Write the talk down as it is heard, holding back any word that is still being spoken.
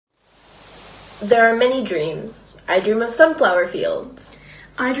There are many dreams. I dream of sunflower fields.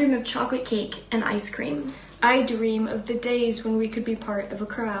 I dream of chocolate cake and ice cream. I dream of the days when we could be part of a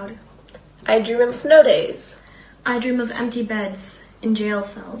crowd. I dream of snow days. I dream of empty beds in jail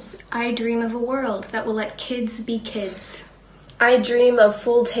cells. I dream of a world that will let kids be kids. I dream of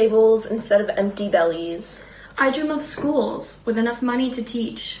full tables instead of empty bellies. I dream of schools with enough money to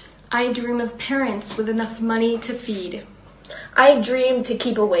teach. I dream of parents with enough money to feed. I dream to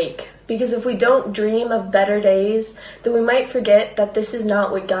keep awake, because if we don't dream of better days, then we might forget that this is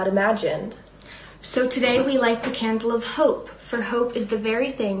not what God imagined. So today we light the candle of hope, for hope is the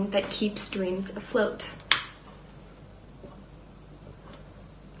very thing that keeps dreams afloat.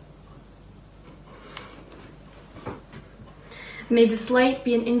 May this light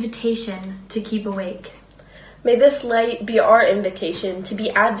be an invitation to keep awake. May this light be our invitation to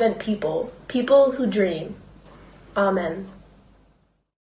be Advent people, people who dream. Amen.